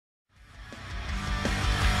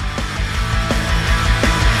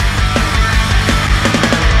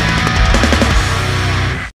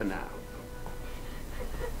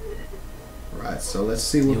so let's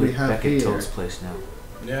see what we have back here. at Toad's place now.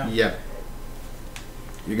 Yeah. Yeah.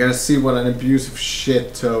 You're gonna see what an abusive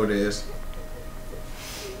shit Toad is.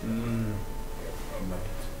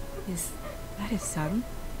 Is that his son?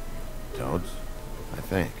 Toad's, I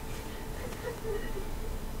think.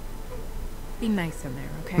 Be nice in there,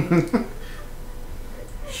 okay?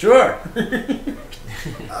 Sure.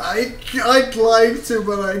 I'd like to,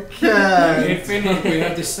 but I can't. In Finland we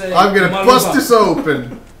have to say. I'm gonna bust this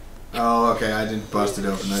open. Oh, okay. I didn't bust it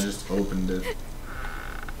open. I just opened it.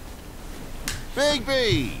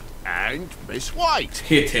 Bigby! And Miss White!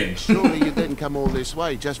 Hit him. Surely you didn't come all this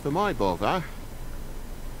way just for my bother?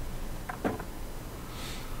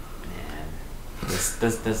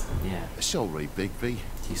 This, yeah. Sorry, Bigby.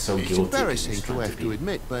 He's so It's guilty. embarrassing He's to trying have to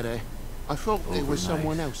admit, but I thought there was Overnight.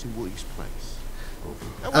 someone else in Woody's place.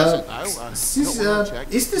 That wasn't, though.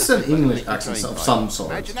 Is this an English accent of some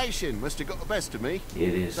sort? Imagination must have got the best of me.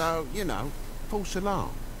 It is. So, you know, false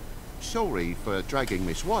alarm. Sorry for dragging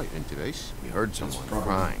Miss White into this. We heard someone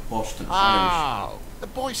crying. Boston Irish. Oh, the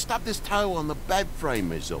boy stubbed his toe on the bed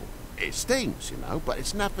frame is all. It stings, you know, but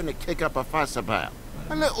it's nothing to kick up a fuss about.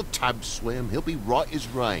 A little tub swim, he'll be right as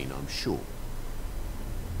rain, I'm sure.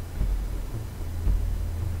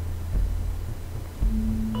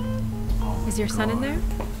 Is your son in there?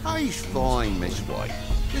 Oh, he's fine, Miss White.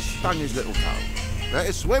 Just stung his little toe.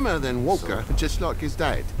 Better swimmer than walker, just like his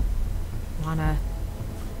dad. Wanna...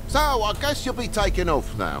 So, I guess you'll be taking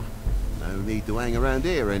off now. No need to hang around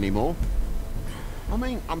here anymore. I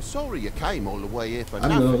mean, I'm sorry you came all the way here for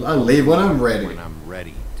nothing. I'll leave when I'm ready. When I'm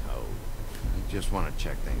ready, Toad. I just want to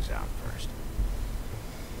check things out first.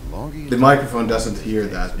 The microphone doesn't hear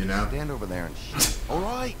that, you know? Stand over there and shit. All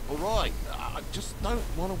right. I just don't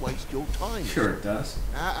want to waste your time. Sure it does.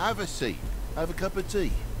 Have a seat. Have a cup of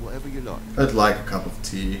tea. Whatever you like. I'd like a cup of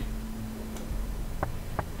tea.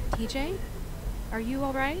 TJ? Are you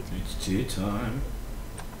alright? It's tea time.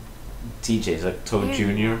 TJ's like Toad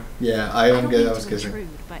Yeah. Jr. Yeah, I don't mean was to guessing. intrude,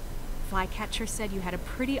 but Flycatcher said you had a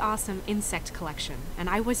pretty awesome insect collection, and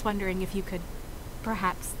I was wondering if you could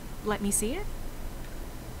perhaps let me see it?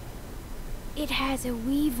 It has a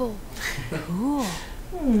weevil. Cool.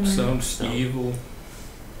 Sounds evil.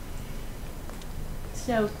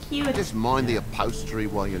 So cute. Just mind the upholstery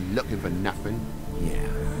while you're looking for nothing. Yeah,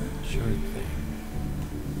 sure thing.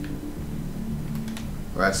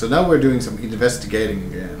 Right, so now we're doing some investigating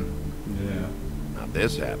again. Yeah. Now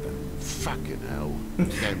this happened. Fucking hell.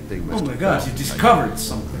 Damn thing Oh must my have gosh, fell. you discovered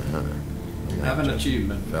something. The Have knife an just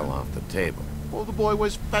achievement. Fell off the table. Well, the boy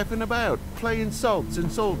was faffing about, playing salts and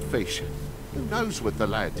saltfish. Who knows with the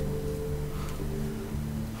lad?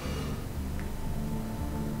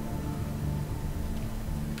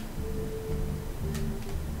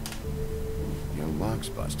 Your lock's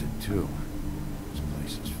busted too. This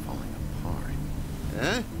place is falling apart.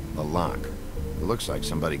 Eh? The lock. It looks like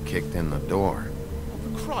somebody kicked in the door. Oh,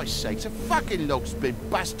 for Christ's sakes, a fucking lock's been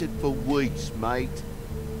busted for weeks, mate.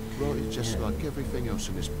 Right, it's just like everything else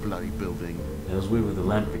in this bloody building. It was weird with the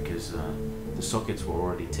lamp because the sockets were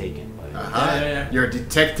already taken by. Yeah. Your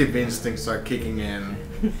detective instincts are kicking in.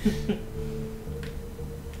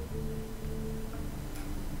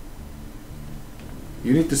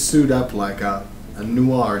 You need to suit up like a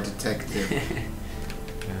noir detective.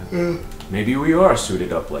 Maybe we are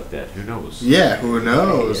suited up like that. Who knows? Yeah, who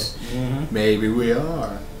knows? Mm-hmm. Maybe we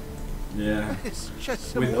are. Yeah. It's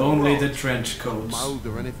just some With more only rot. the trench coats. Mold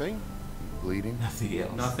or anything. Bleeding? Nothing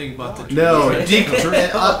else. Nothing but the No, trench Dick. coat.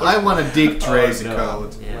 I want a Dick Tracy no.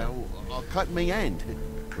 coat. Yeah. Well, I cut me hand.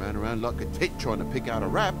 Ran around like a tit trying to pick out a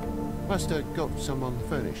rap. Must have got some on the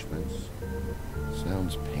furnishments.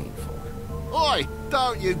 Sounds painful. Oi!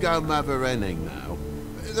 Don't you go mother-henning now.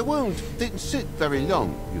 The wound didn't sit very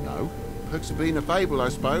long, you know. Perks of being a fable, I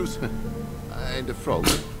suppose. And a frog.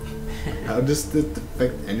 How does this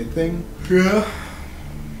affect anything? Yeah.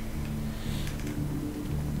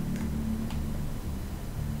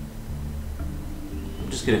 I'm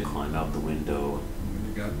just gonna climb out the window.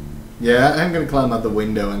 Yeah, I'm gonna climb out the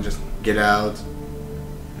window and just get out.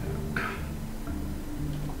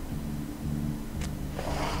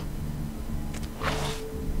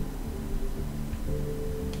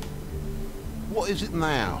 What is it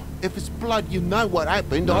now? If it's blood, you know what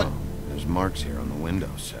happened. No, there's marks here on the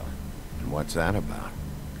windowsill. And what's that about?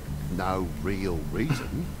 No real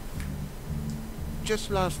reason.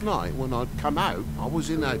 Just last night, when I'd come out, I was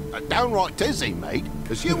in a downright tizzy, mate,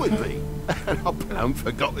 as you would be. And I plumb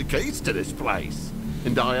forgot the keys to this place.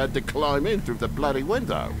 And I had to climb in through the bloody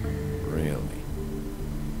window. Really?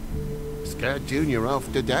 Scared Junior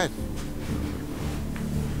off to death.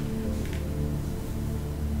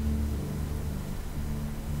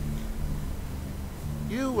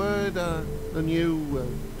 heard the new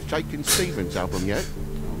Shakin' Stevens album yet?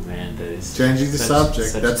 Oh man, that is Changing the subject,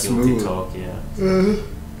 such that's guilty smooth. talk, yeah.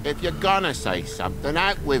 If you're gonna say something,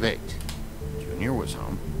 out with it. Junior was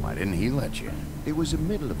home. Why didn't he let you in? It was the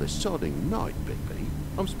middle of a sodding night, Bigby.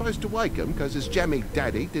 I'm supposed to wake him because his jammy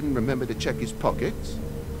daddy didn't remember to check his pockets.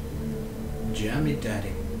 Jammy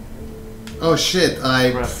Daddy. Oh shit,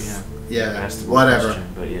 Rough, yeah. Yeah, Asked the whatever. question,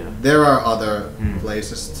 but yeah. There are other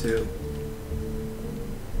places too.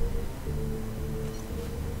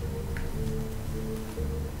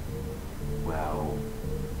 Wow.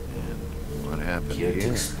 And what happened You have to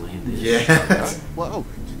here? explain this. Yeah. Well,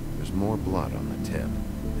 There's more blood on the tip.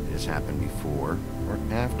 Did this happen before or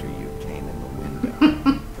after you came in the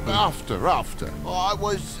window? after. I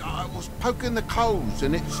was poking the coals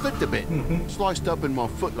and it slipped a bit. Sliced up in my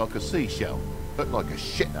foot like a seashell. Looked like a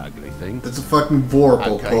shit ugly thing. That's a fucking vorpal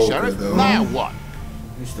Okay, poker Sheriff, though. now what?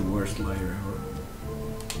 He's the worst liar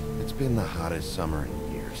ever. It's been the hottest summer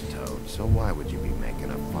in years, Toad, so why would you be making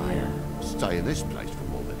a fire? Stay in this place for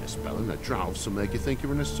more than a spell and the drafts will make you think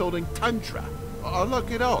you're in a sodding tundra. I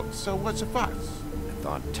look it on, so what's the fuss? I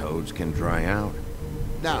thought toads can dry out.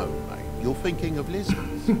 No, mate, you're thinking of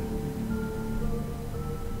lizards.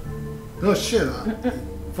 Oh shit.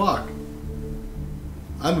 Fuck.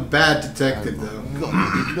 I'm a bad detective though.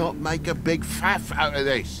 God, you did not make a big faff out of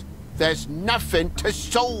this. There's nothing to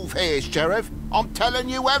solve here, Sheriff. I'm telling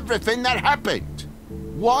you everything that happened.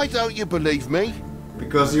 Why don't you believe me?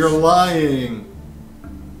 Because you're lying.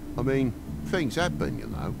 I mean, things happen, you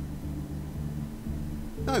know.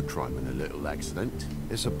 No crime in a little accident.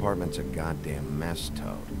 This apartment's a goddamn mess,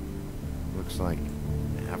 Toad. Looks like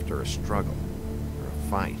after a struggle or a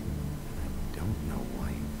fight. I don't know why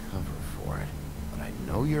you cover for it, but I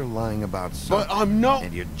know you're lying about something. But I'm not.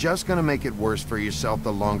 And you're just gonna make it worse for yourself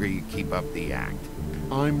the longer you keep up the act.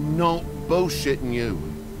 I'm not bullshitting you.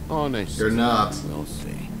 Honest. You're not. We'll see.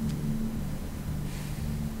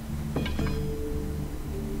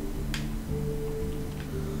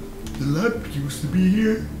 The lab used to be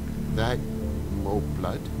here. That more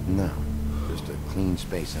blood? No, just a clean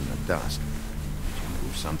space in the dust. Did you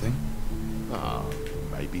move something? Ah,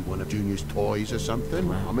 maybe one of Junior's toys or something.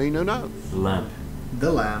 Wow. I mean, who knows? The lamp.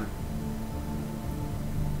 The lamb.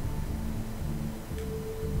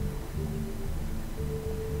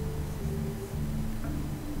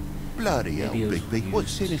 Bloody hell, Maybe it was Bigby. What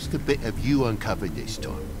used. sinister bit have you uncovered this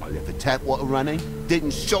time? I left the tap water running,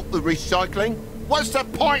 didn't stop the recycling. What's the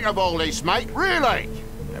point of all this, mate? Really?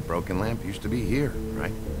 That broken lamp used to be here,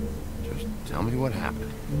 right? Just tell me what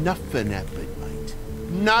happened. Nothing happened, mate.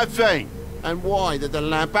 Nothing! And why did the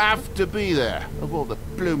lamp have to be there? Of all the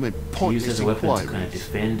blooming Used pointless as a weapon to kind of inquiries.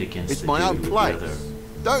 defend against It's the my dude own with the place. other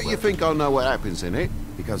Don't you think I know what happens in it?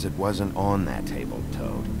 Because it wasn't on that table,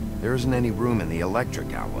 Toad. There isn't any room in the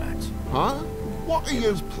electric outlets. Huh? What are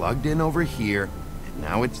you... Plugged in over here, and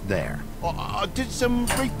now it's there. I did some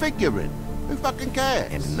refiguring. Who fucking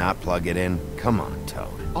cares? And to not plug it in, come on, Toad.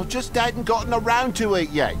 I just hadn't gotten around to it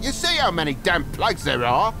yet. You see how many damn plugs there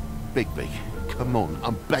are? Bigby, come on.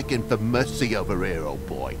 I'm begging for mercy over here, old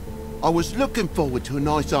boy. I was looking forward to a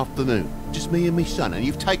nice afternoon. Just me and me son, and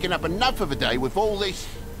you've taken up enough of a day with all this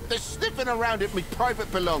sniffing around at me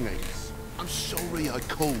private belongings. I'm sorry I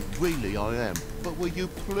called, really I am. But will you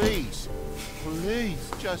please,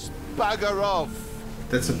 just bugger off?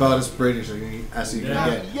 That's about as British as you Yeah.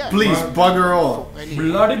 can get. Yeah. Please, bugger off. Any-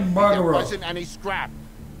 Bloody There bugger off. wasn't any scrap.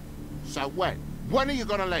 So when? When are you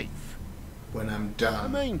gonna leave? When I'm I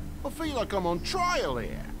done. mean, I feel like I'm on trial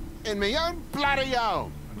here. In my own bloody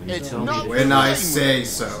home. When you It's tell me not that- When I the say same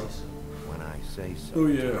so. When I say so. Oh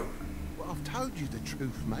yeah. Well, I've told you the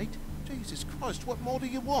truth, mate. Jesus Christ, what more do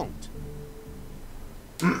you want?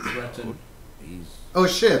 Threatened. He's... Oh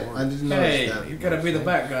shit, I didn't Hey, notice that. you gotta be the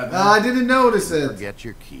bad guy, man. I didn't notice it. Forget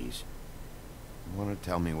your keys. You want to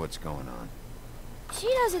tell me what's going on? She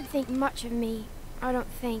doesn't think much of me, I don't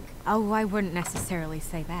think. Oh, I wouldn't necessarily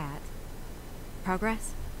say that.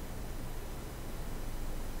 Progress?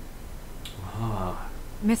 Ah,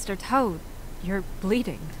 Mr. Toad, you're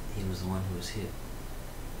bleeding. he was the one who was hit.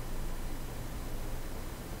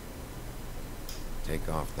 Take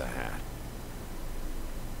off the hat.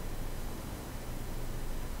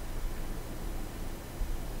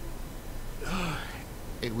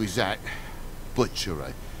 It was that butcher,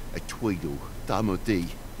 a Tweedle, Damo D.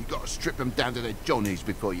 You gotta strip them down to their johnnies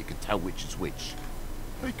before you can tell which is which.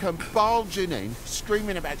 He come bulging in,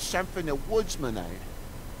 screaming about something the woodsman had.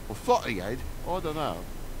 Or thought he had, I don't know.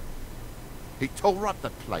 He tore up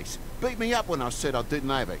the place, beat me up when I said I didn't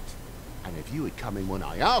have it. And if you had come in when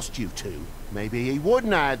I asked you to, maybe he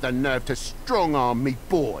wouldn't have had the nerve to strong-arm me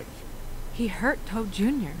boy. He hurt Toad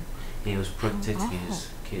Jr. He was protecting his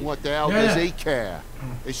kid. What the hell Yeah, does yeah. he care?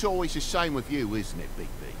 It's always the same with you, isn't it, Big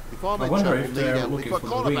B? If I'm I in wonder trouble, if they're leader, looking if I for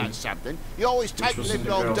call the about ring, something, you always take a was in live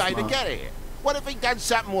the long girl's day to mouth. get here. What if he done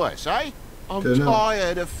something worse, eh? I'm Dunno.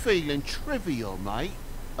 tired of feeling trivial, mate.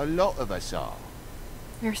 A lot of us are.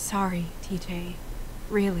 We're sorry, TJ.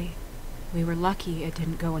 Really. We were lucky it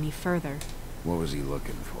didn't go any further. What was he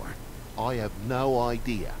looking for? I have no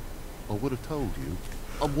idea. I would have told you.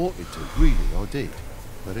 I wanted to, really, I did.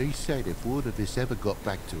 But he said if word of this ever got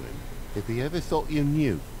back to him, if he ever thought you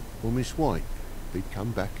knew, or Miss White, he'd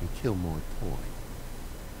come back and kill my boy.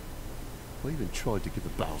 I even tried to give the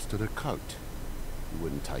bastard a coat. He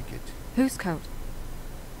wouldn't take it. Whose coat?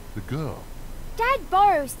 The girl. Dad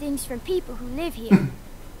borrows things from people who live here.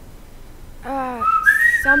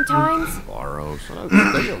 Sometimes. Borrows? I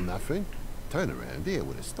don't steal nothing. Turn around here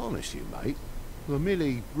would astonish you, mate. We're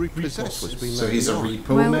merely repossessed what's been So left he's a behind.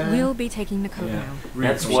 repo Well, man? we'll be taking the coat Yeah. now.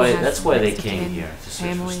 That's She why. has That's why they next of came kin, here to search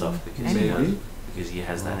for family, stuff anyone. because he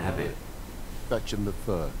has that habit. Fetch him the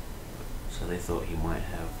fur. So they thought he might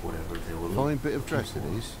have whatever they were looking Fine bit of dress it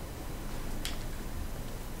for. is.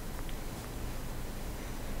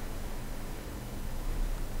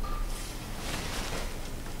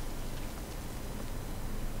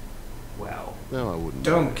 Wow. No, I wouldn't.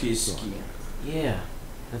 Donkey skin. Yeah,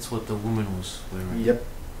 that's what the woman was wearing. Yep.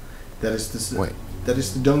 That is the Wait. that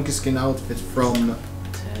is the donkey skin outfit from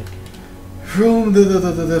Tag.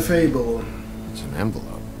 the fable. It's an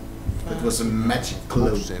envelope. It was a magic Of cloak.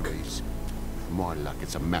 course there is. For my luck,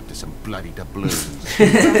 it's a map to some bloody doubloons.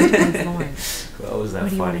 That's Lawrence. What was that What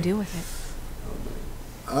do you want funny? to do with it?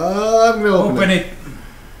 I'm gonna Open it.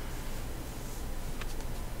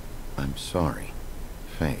 I'm sorry.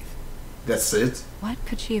 Faith. That's it. What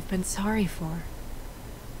could she have been sorry for?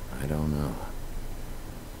 I don't know.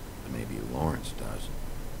 Maybe Lawrence does.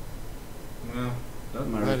 Well, that Well,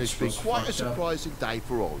 marriage it's been was quite a fucked up. surprising day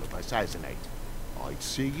for all of us, hasn't it? I'd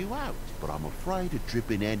see you out, but I'm afraid of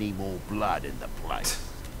dripping any more blood in the place.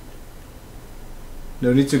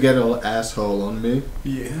 No need to get all asshole on me.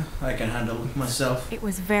 Yeah, I can handle it myself. It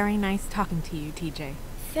was very nice talking to you, TJ.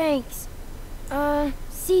 Thanks.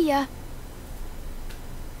 See ya.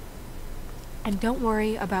 And don't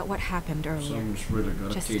worry about what happened earlier. Someone's really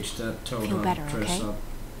gotta Just teach that Toad feel how better, to dress okay? up.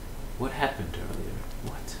 What happened earlier?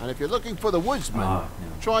 What? And if you're looking for the woodsman, Ah, no.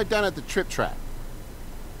 try down at the Trip Trap.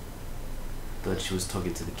 Thought she was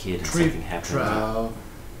talking to the kid and Trip something happened. trap.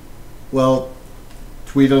 Well,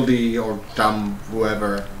 Tweedledee or Dumb,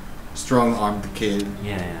 whoever, strong-armed the kid.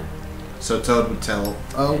 Yeah. So Toad would tell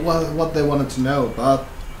what they wanted to know, but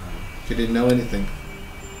she didn't know anything.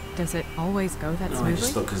 Does it always go that No, I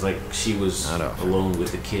just smoothly? thought because like she was Not often. alone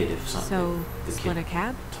with the kid. If something, So, the split a kid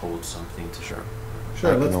cab? told something to her. Sure,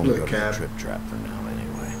 I can let's only split go a to the cab. Trip Trap for now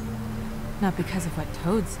anyway. Not because of what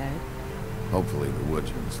Toad said. Hopefully the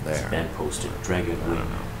woodsman's there. Then posted Dragon I Wing.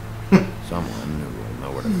 don't know. Someone who will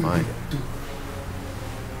know where to find it.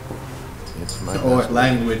 It's my Or best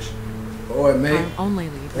language. Or mate. Our only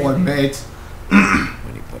lead, Or really. mate.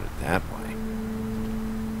 when you put it that way.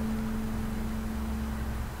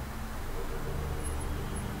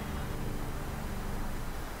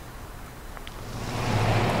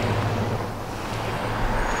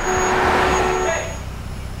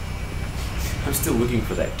 I'm still looking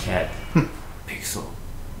for that cat. Pixel.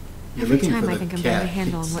 You're Every looking time for I the think I'm cat getting a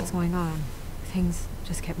handle on pixel. what's going on, things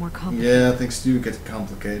just get more complicated. Yeah, things do get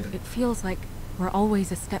complicated. It feels like we're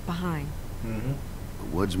always a step behind. Mm-hmm.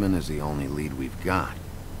 The woodsman is the only lead we've got,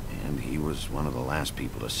 and he was one of the last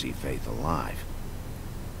people to see Faith alive.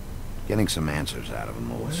 Getting some answers out of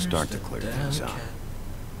him will start to clear things up.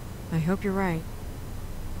 I hope you're right.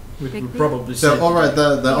 We Big would B? probably So, say alright,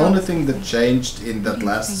 the Yeah. only thing that changed in What that do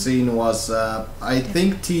you last think? scene was, I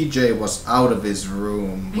think TJ was out of his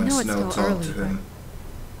room I when know it's Snow still talked to early, him.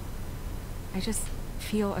 I just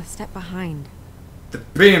feel a step behind. The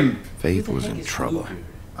pimp! Faith Who the was heck in is trouble, Bluebeard?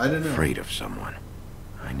 I don't know. afraid of someone.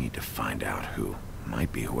 I need to find out who.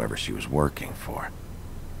 Might be whoever she was working for.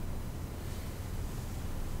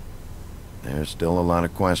 There's still a lot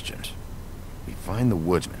of questions. We find the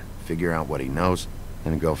woodsman, figure out what he knows,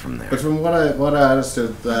 and go from there. But from what I understood,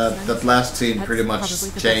 Makes that sense. last scene That's pretty much probably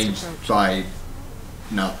the best changed approach. by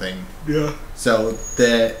nothing. yeah. So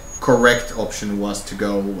the correct option was to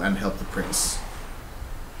go and help the prince.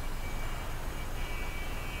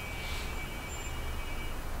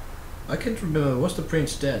 I can't remember. Was the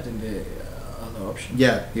prince dead in the other option?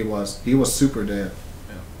 Yeah, he was. He was super dead.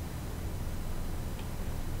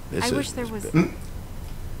 This I is wish there his was- bit.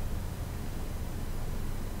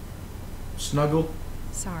 Snuggle.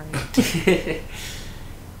 Sorry.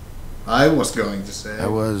 I was going to say. I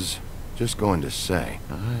was just going to say,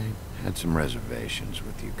 I had some reservations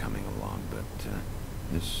with you coming along, but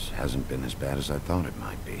this hasn't been as bad as I thought it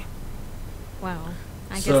might be. Well,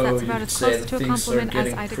 I guess So that's about you'd as say close that to a things are compliment as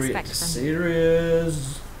getting I'd pretty expect from you.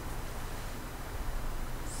 serious.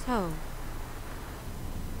 So...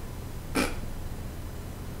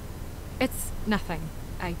 It's nothing.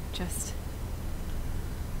 I just...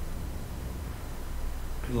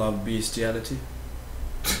 Love bestiality.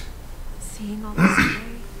 Seeing all this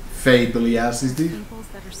Fabulosity. tables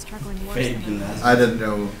that are struggling worse than Fabulous. I don't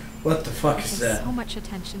know. What the fuck is There's that? so much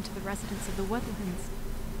attention to the residents of the woodlands.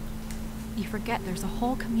 You forget there's a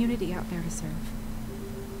whole community out there to serve.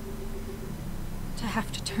 To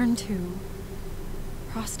have to turn to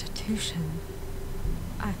prostitution.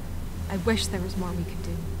 I wish there was more we could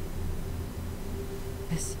do.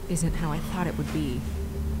 This isn't how I thought it would be.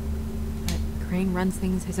 But Crane runs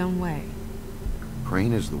things his own way.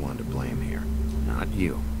 Crane is the one to blame here, not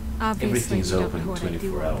you. Obviously, Everything's you don't open know what I do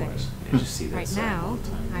 24 all day. hours. You just see that Right sign all now, the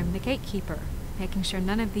time. I'm the gatekeeper, making sure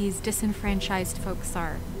none of these disenfranchised folks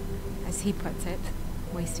are, as he puts it,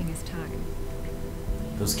 wasting his time.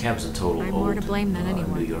 Those cabs are total I'm old, more to blame than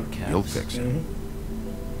anyone. New York cabs. You'll fix it. Mhm.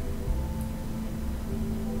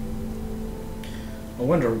 I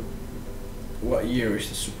wonder what year is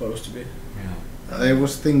this supposed to be? Yeah. I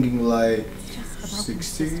was thinking like It's just a broken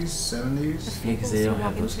 60s, system. 70s, Yeah, 'cause they People don't who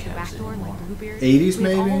have walk those into the cabs back door anymore. like Bluebeard, 80s we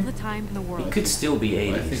have all maybe? the time in the world. It could still be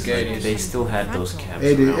 80s. I think like, 80s. they still had those cabs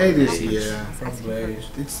 80s, around. 80s, They- yeah. Probably 80s.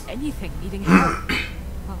 It's Anything needing help.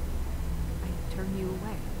 Well, I turn you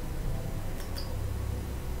away.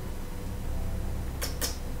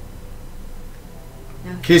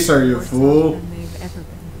 Now Kiss her, you worse off fool. than they've ever been.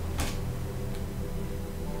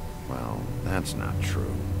 Well, that's not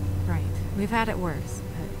true. Right. We've had it worse,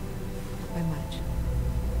 but not by much.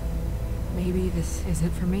 Maybe this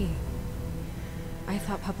isn't for me. I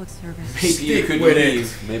thought public service. Maybe you Stick could with it.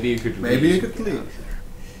 leave. Maybe you could leave. maybe you could leave.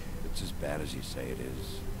 If it's as bad as you say it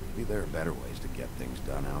is, maybe there are better ways to get things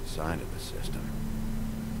done outside of the system.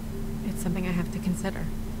 It's something I have to consider.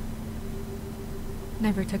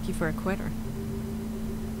 Never took you for a quitter.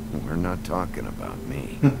 We're not talking about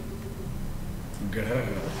me. Good.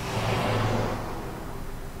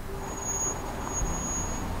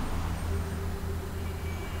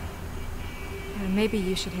 Maybe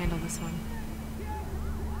you should handle this one.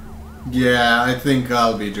 Yeah, I think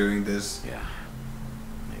I'll be doing this. Yeah,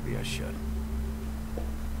 maybe I should.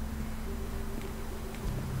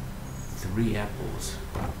 3 apples.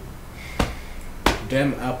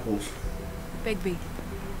 Damn apples. Bigby.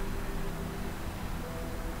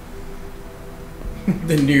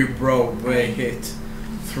 The new Broadway hit.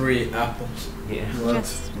 3 apples. Yeah. What?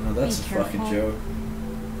 Just No, that's a be fucking careful, joke.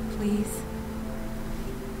 please.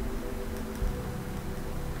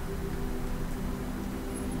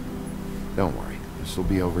 Don't worry, this will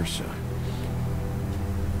be over soon.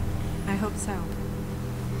 I hope so.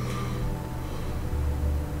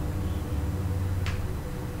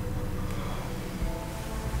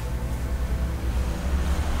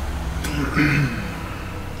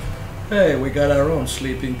 Hey, we got our own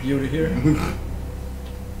Sleeping Beauty here.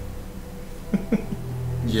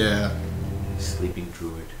 Yeah. Sleeping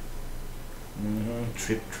druid. Mm-hmm.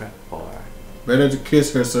 Trip trap bar. Better to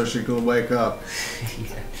kiss her so she can wake up.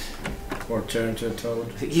 Or turn to a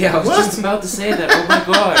toad. Yeah, I was What? just about to say that. Oh my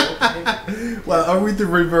god. Well, are we the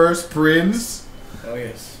reverse prince? Oh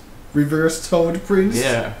yes. Reverse Toad prince?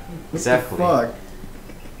 Yeah, What exactly. the fuck?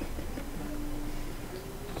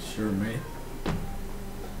 Sure, mate.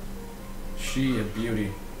 She a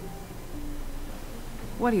beauty.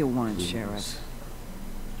 What do you want, Sheriff?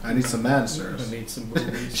 I need some I answers. need some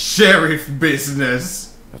boobies. Sheriff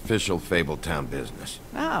business. Official Fabletown business.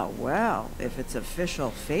 Oh, well, if it's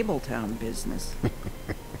official Fabletown business.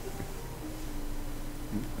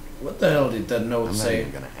 What the hell did that note I'm not say?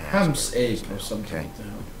 even gonna ask Ham's for ape this or now, something. okay? What the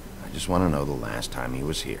hell? I just want to know the last time he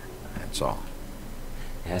was here. That's all.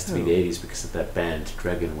 It has to be the 80s because of that band,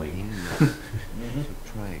 Dragon Wing. Mm-hmm.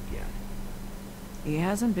 So try again. He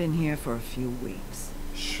hasn't been here for a few weeks.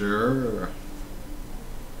 Sure.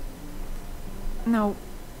 No,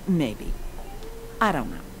 maybe. I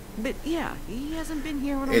don't know. But yeah, he hasn't been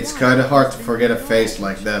here in a It's while. kind of hard to He's been forget a here face all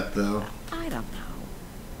like that, though. I don't know.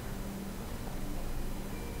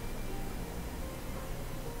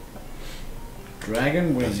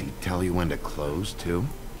 Dragon Does he Wing. tell you when to close, too?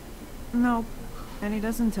 No, and he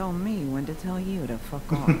doesn't tell me when to tell you to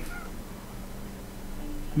fuck off.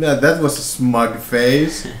 No, that was a smug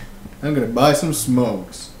face. I'm gonna buy some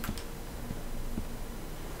smokes.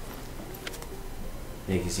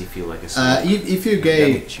 Makes you feel like a If you You got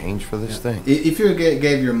any gave change for this thing? if you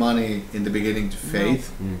gave your money in the beginning to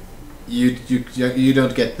Faith, Mm. you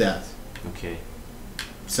don't get that. Okay.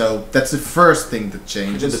 So that's the first thing that Put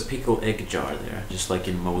changes. the pickle egg jar there, just like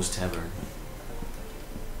in Moe's Tavern.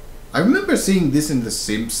 I remember seeing this in The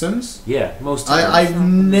Simpsons. Yeah, most. I've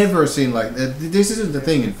never seen like this. Isn't the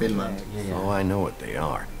thing in Finland. Yeah, Oh, yeah. I know what they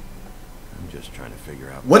are. I'm just trying to figure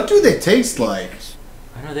out... What do they taste like?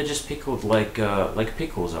 I know they're just pickled like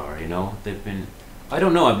pickles are. You know, they've been. I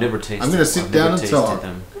don't know. I've never tasted. I'm gonna sit I've down never and tasted talk.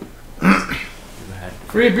 them. Never had.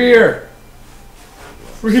 Free beer!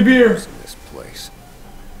 Free beer! in this place.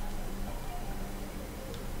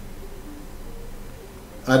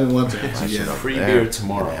 I don't want to If I answer sit yet. over Free there, beer I'm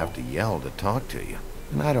tomorrow. gonna have to yell to talk to you.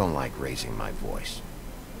 And I don't like raising my voice.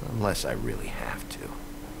 Unless I really have to.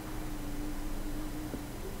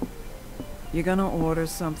 You gonna order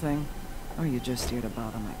something? Or you just here to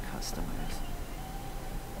bother my customers?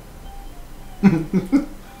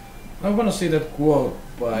 I wanna see that quote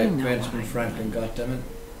by You know Benjamin what I Franklin, goddammit.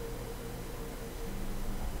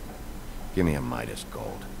 Give me a Midas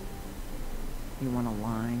gold. You want a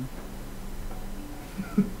line?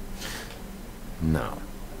 No.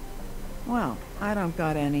 Well, I don't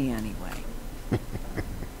got any anyway.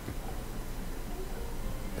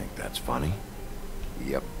 Think that's funny?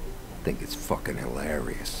 Yep. Think it's fucking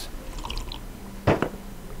hilarious.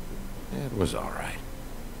 It was alright.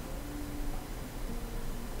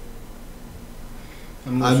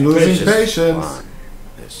 I'm losing patience. Fun.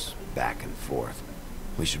 This back and forth.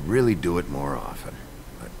 We should really do it more often.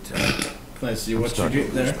 But, Let's see I'm what you starting did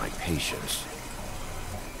to lose there. my patience.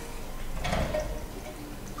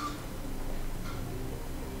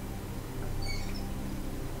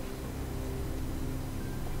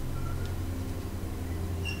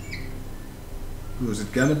 Who's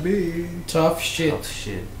it gonna be? Tough shit. Tough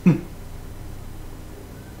shit. And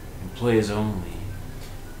players only.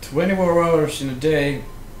 24 hours in a day,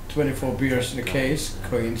 24 beers in a case.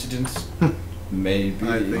 Coincidence? Maybe.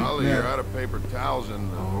 I think- Ollie, Yeah. you're out of paper towels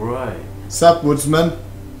and... All right. Sup, woodsman?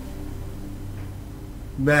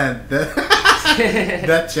 Man, that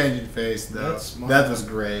that change in face though. That's smart. That was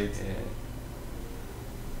great. Yeah.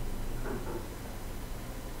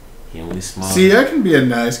 He only smiled. See, I can be a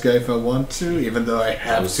nice guy if I want to, even though I That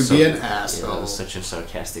have was to so- be an Yeah, that asshole. was such a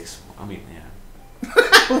sarcastic. I mean,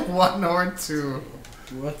 yeah. One or two.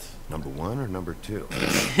 What? Number one or number two?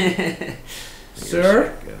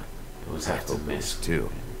 Sir? It was have to miss. Two.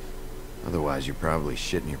 Otherwise, you're probably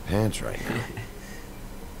shitting your pants right now.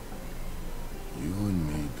 You and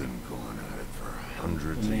me been going at it for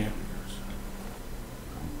hundreds of Yeah. years.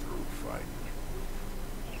 I'm through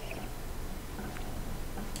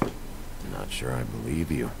fighting. Not sure I believe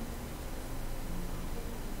you.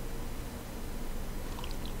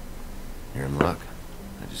 You're in luck.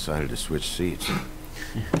 I decided to switch seats.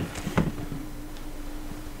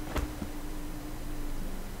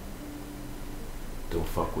 Don't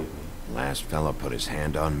fuck with me. Last fella put his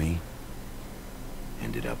hand on me.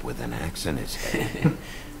 Ended up with an axe in his head.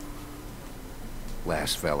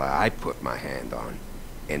 Last fella I put my hand on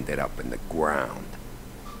ended up in the ground.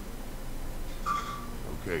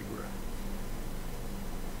 Okay, Greg.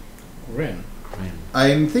 Rin. Grin.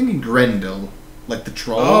 I'm thinking Grendel, like the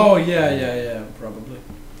troll. Oh, yeah, probably.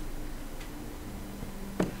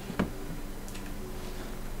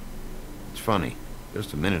 It's funny.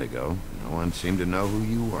 Just a minute ago, no one seemed to know who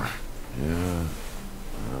you were. Yeah.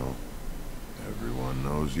 Well, everyone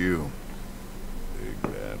knows you. Big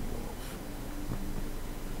Bad Wolf.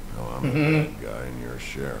 Well, I'm a bad guy and you're a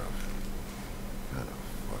sheriff. What kind of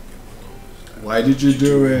fucking world is that? Why did you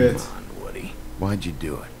do it? Come on, Woody. Why'd you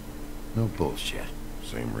do it? No bullshit.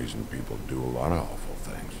 Same reason people do a lot of awful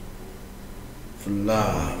things. For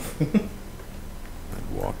love.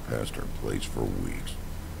 I'd walked past her place for weeks.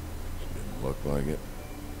 She didn't look like it.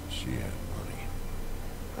 She had money.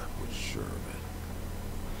 I was sure of it.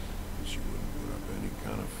 But she wouldn't put up any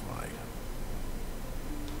kind of fight.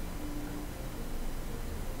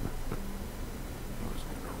 I was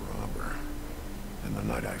gonna rob her. And the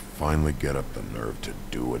night I finally get up the nerve to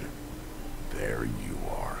do it, there you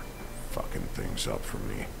are, fucking things up for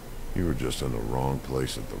me. You were just in the wrong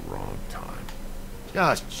place at the wrong time.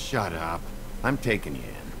 Just shut up. I'm taking you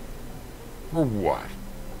in. For what?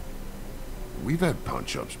 We've had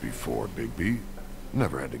punch-ups before, Bigby.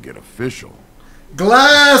 Never had to get official.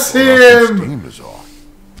 Glass Well, our him! steam is off.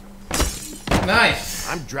 Nice.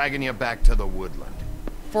 I'm dragging you back to the woodland.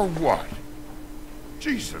 For what?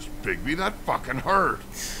 Jesus, Bigby, that fucking hurt.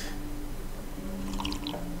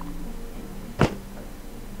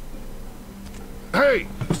 Hey,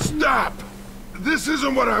 stop! This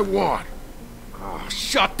isn't what I want. Oh,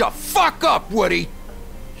 shut the fuck up, Woody!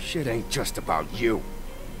 Shit ain't just about you.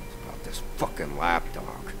 It's about this fucking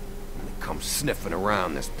lapdog. And the come sniffing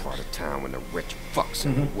around this part of town when the rich fucks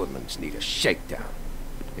in the woodlands need a shakedown.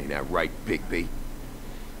 Ain't that right, Bigby?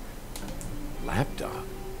 Lapdog?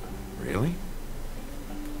 Really?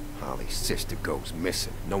 Holly's sister goes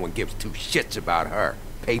missing. No one gives two shits about her.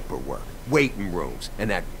 Paperwork, waiting rooms,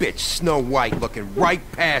 and that bitch Snow White looking right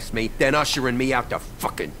past me, then ushering me out the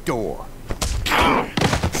fucking door.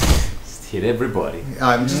 Just hit everybody.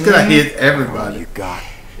 I'm just gonna hit All everybody. you got.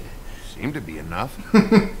 Seemed to be enough.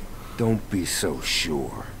 Don't be so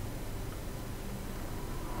sure.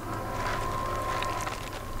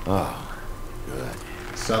 Oh, good.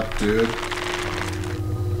 What's up, dude?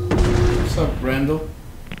 What's up, Randall?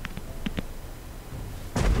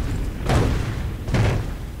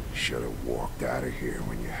 Should have walked out of here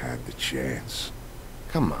when you had the chance.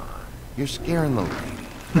 Come on. You're scaring the lady.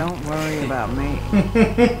 Don't worry about me.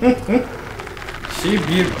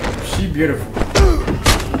 She beautiful.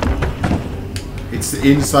 It's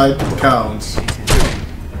the inside that counts.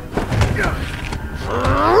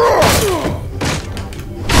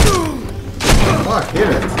 Fuck, hit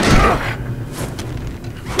it.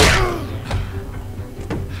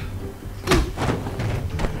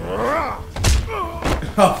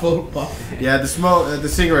 Huffle puff. Yeah, the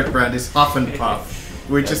cigarette brand is Huff and Puff,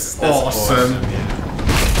 which is awesome. Yeah.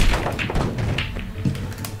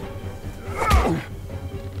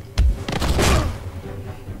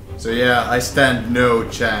 So yeah, I stand no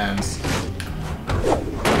chance. Did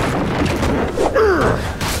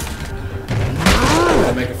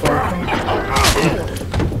I make a phone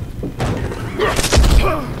call?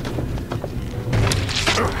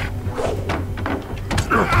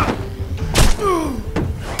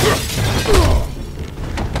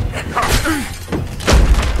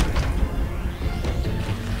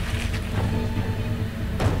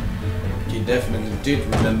 He definitely did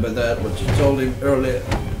remember that, what you told him earlier.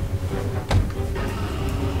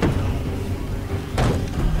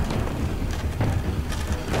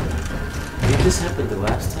 Did this happen the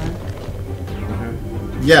last time?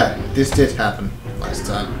 Yeah, this did happen last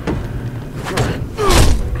time.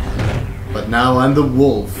 But now I'm the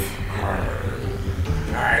wolf.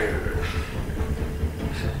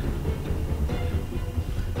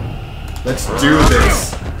 Let's do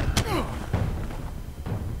this.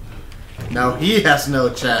 Now he has no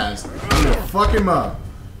chance. I'm gonna fuck him up.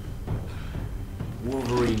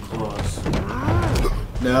 Wolverine claws.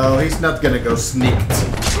 No, he's not gonna go sneaked.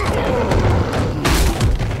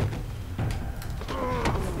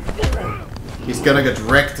 He's gonna get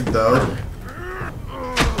wrecked though.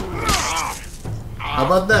 How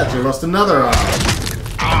about that? You lost another arm.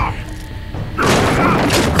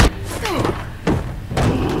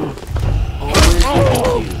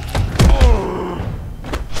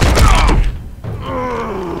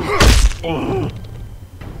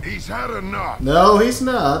 He's had enough. No, he's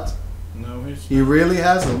not. No, he's He really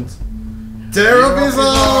hasn't. Tear up his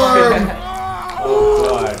arm! Oh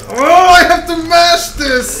god. Oh, I have to mash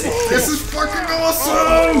this! This is fucking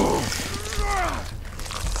awesome!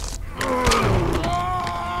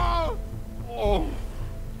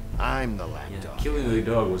 I'm the Yeah, lapdog. killing the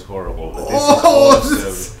dog was horrible, but this Oh, is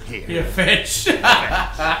this- awesome. Here. you fish.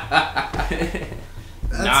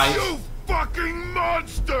 Nice. You fucking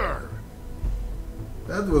monster!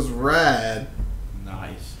 That was rad.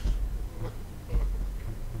 Nice.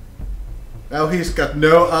 Now he's got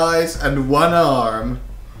no eyes and one arm.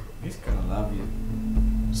 He's gonna love you.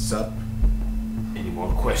 Sup? Any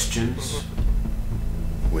more questions?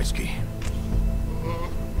 Whiskey.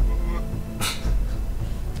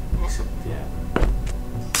 Except, yeah.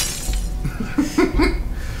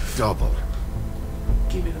 Double.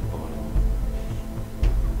 Give me the bottle.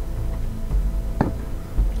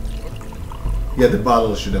 Yeah, the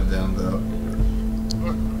bottle should have done though.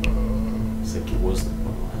 It's like it was the bottle.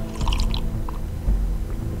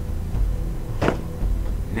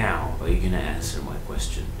 Now, are you gonna answer my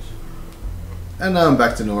questions? And now I'm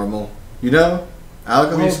back to normal. You know?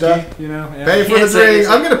 Alcohol Whiskey, stuff. you know. Yeah. Pay for the Can't say drink. it's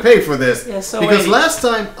I'm gonna pay for this. Yeah, so because wait. last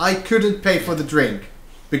time I couldn't pay for the drink.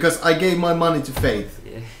 Because I gave my money to Faith.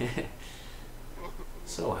 Yeah.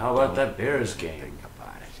 So, how about that Bears game?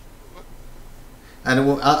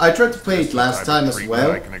 And I tried to play it last time as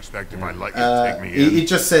well. I can expect if I let you take me in. It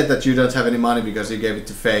just said that you don't have any money because you gave it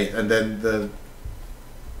to Faith. And then the...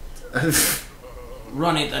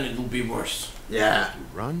 Run it and it'll be worse. yeah. You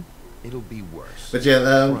run, it'll be worse. But yeah,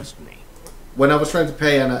 Trust me. when I was trying to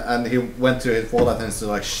pay and he went to his wallet and said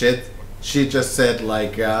like shit, she just said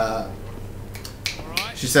like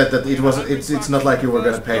she said that it's not like you were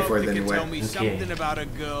gonna pay for it anyway. Tell me Okay. something about a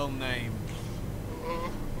girl named.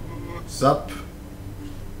 Sup?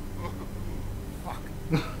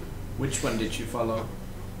 Which one did you follow?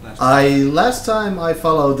 Last time I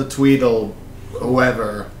followed the Tweedle,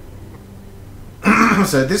 whoever.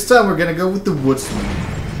 So this time we're gonna go with the Woodsman.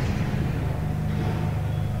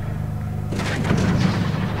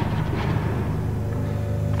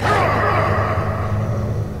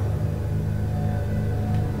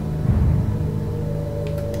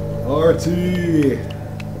 RT.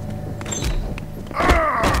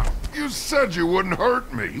 You said you wouldn't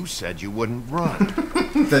hurt me. You said you wouldn't run.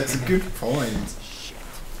 That's a good point. Shit.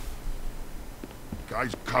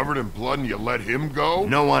 Guy's covered in blood and you let him go?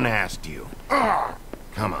 No one asked you. Ah!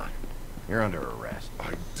 Come on. You're under arrest.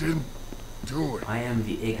 I didn't do it. I am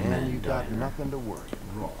the And Eggman you got Diner. nothing to worry.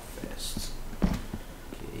 Raw fest.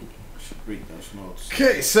 Okay. Should read those notes.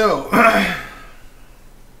 Okay, so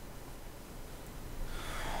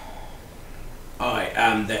I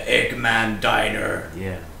am the Eggman Diner.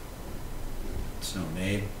 Yeah. It's no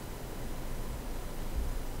name.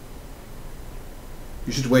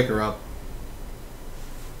 you should wake her up.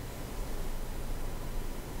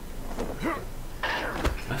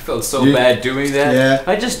 I felt so You- bad doing that. Yeah.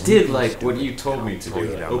 I just did like what you told me to do.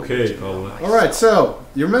 Yeah. Okay. Alright, so,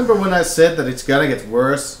 you remember when I said that it's gonna get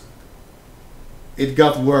worse? It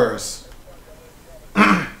got worse.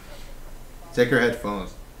 Take her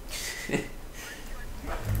headphones.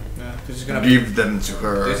 Yeah, this is gonna be. Give them to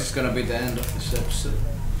her. This is gonna be the end of this episode.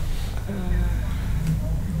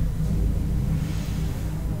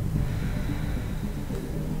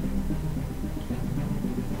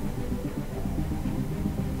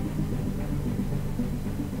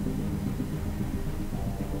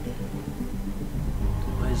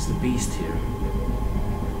 Why is the beast here?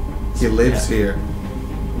 He lives here.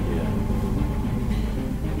 Yeah.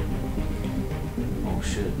 Oh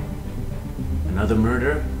shit. Another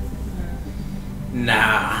murder?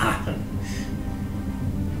 Nah.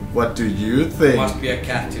 What do you think? Must be a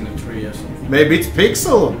cat in a tree or something. Maybe it's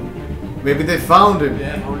Pixel. Maybe they found him.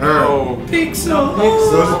 Yeah. Oh Her. no. Pixel.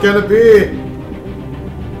 What's it gonna be?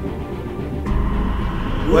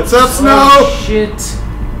 What's up, Snow? Oh shit.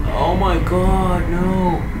 Oh my god,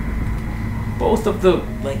 no. Both of the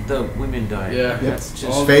women died. Yeah. That's just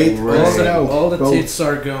All Fate the, or all the, Snow? all the Both. tits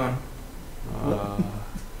are gone.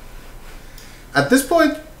 At this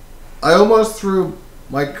point, I almost threw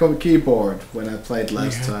my keyboard when I played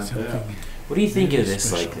last time. Yeah. What do you think of this,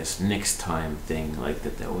 Special. like this next time thing, like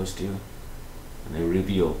that they always do, and they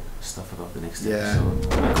reveal stuff about the next Yeah.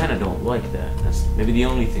 episode? I kind of don't like that. That's maybe the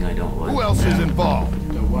only thing I don't like. Who else is involved?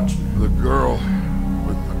 The Watchmen. The girl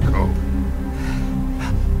with the coat.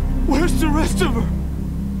 Where's the rest of her?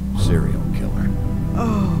 Serial killer.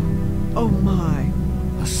 Oh my.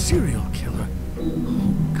 A serial killer?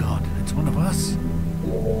 Oh god, it's one of us?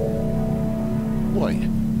 Wait,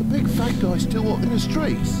 the big fat guy's still walking the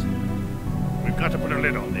streets? We've got to put a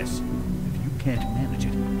lid on this. If you can't manage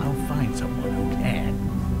it, I'll find someone who can.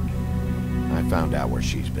 I found out where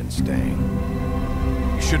she's been staying.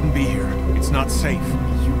 You shouldn't be here. It's not safe.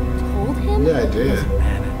 You told him? Yeah, I did. Doesn't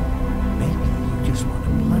matter. Maybe you just want to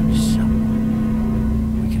punish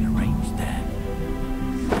someone. We can arrange that.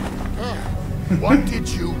 What did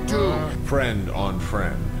you do? Friend on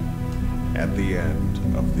friend. At the end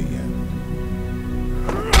of the end.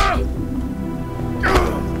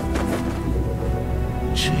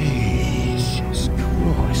 Jesus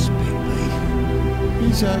Christ, Billy.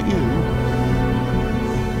 Is that you?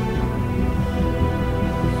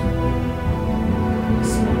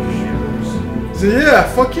 So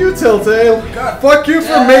yeah, fuck you, Telltale. God Fuck you for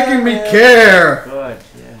damn making me it. care. God,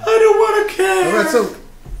 yeah. I don't want to care. Alright, so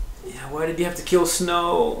Yeah, why did you have to kill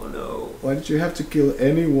Snow? No. why did you have to kill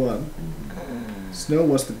anyone? Snow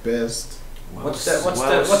was the best. Why What's was- the what's why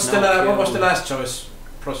the was what's the Snow what was the killed? last choice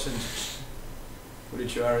percentage? Who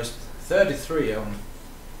did you arrest? 33 only.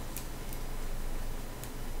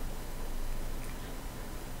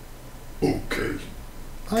 Okay.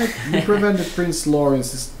 I prevented Prince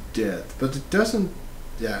Lawrence's death, but it doesn't.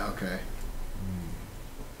 Yeah, okay.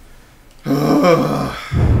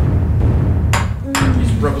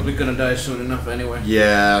 He's probably gonna die soon enough anyway.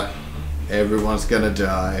 Yeah, everyone's gonna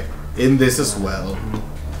die. In this as well.